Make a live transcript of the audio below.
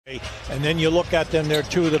And then you look at them, they're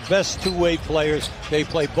two of the best two-way players. They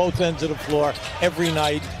play both ends of the floor every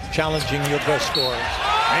night, challenging your best scorers.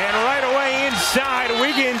 And right away inside,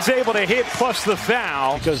 Wiggins able to hit plus the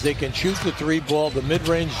foul. Because they can shoot the three ball, the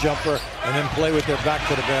mid-range jumper, and then play with their back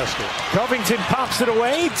to the basket. Covington pops it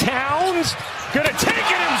away. Towns gonna take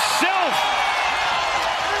it himself.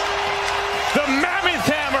 The Mammoth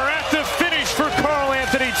Hammer at the finish for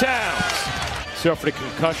Karl-Anthony Towns. Suffered a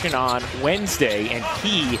concussion on Wednesday, and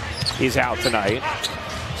he is out tonight.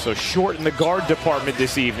 So short in the guard department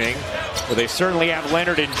this evening. Well, they certainly have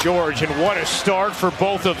Leonard and George, and what a start for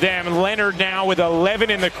both of them. Leonard now with 11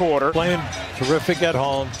 in the quarter. Playing terrific at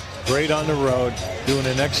home, great on the road, doing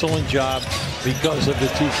an excellent job because of the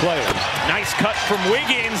two players. Nice cut from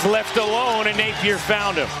Wiggins, left alone, and Napier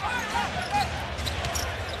found him.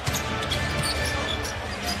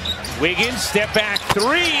 Wiggins, step back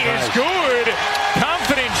three is good.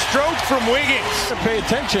 Confident stroke from Wiggins. Pay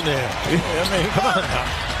attention to him. I mean, come on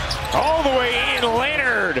now. All the way in,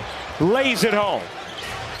 Leonard lays it home.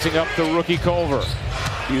 Picking up the rookie Culver,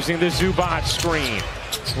 using the Zubac screen.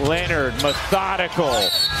 Leonard, methodical,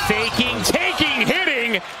 faking, taking,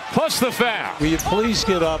 hitting, plus the foul. Will you please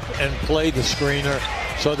get up and play the screener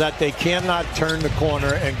so that they cannot turn the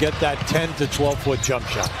corner and get that 10 to 12-foot jump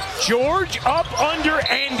shot? George up, under,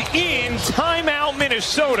 and in. Timeout,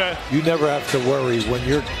 Minnesota. You never have to worry when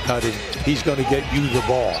you're cutting. He's going to get you the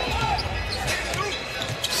ball.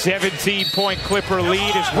 17-point Clipper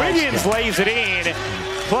lead as Wiggins lays it in,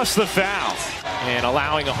 plus the foul. And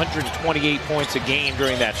allowing 128 points a game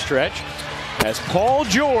during that stretch, as Paul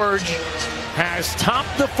George has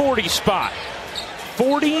topped the 40 spot.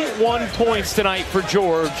 41 points tonight for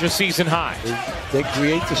George, a season high. They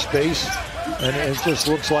create the space, and it just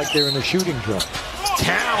looks like they're in a shooting drill.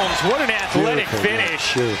 Towns, what an athletic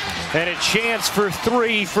finish. And a chance for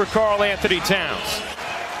three for Karl-Anthony Towns.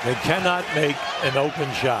 They cannot make an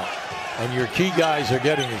open shot, and your key guys are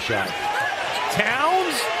getting a shot.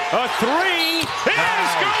 Towns, a three, it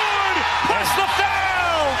is good, plus the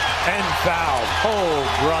foul. And foul. Oh,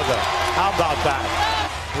 brother, how about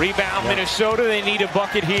that? Rebound, Minnesota, they need a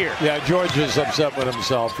bucket here. Yeah, George is upset with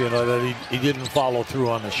himself, you know, that he didn't follow through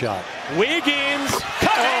on the shot. Wiggins,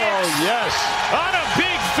 connects. Oh, yes. On a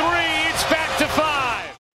big three, it's back to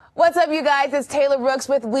 5. What's up, you guys? It's Taylor Brooks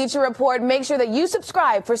with Bleacher Report. Make sure that you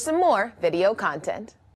subscribe for some more video content.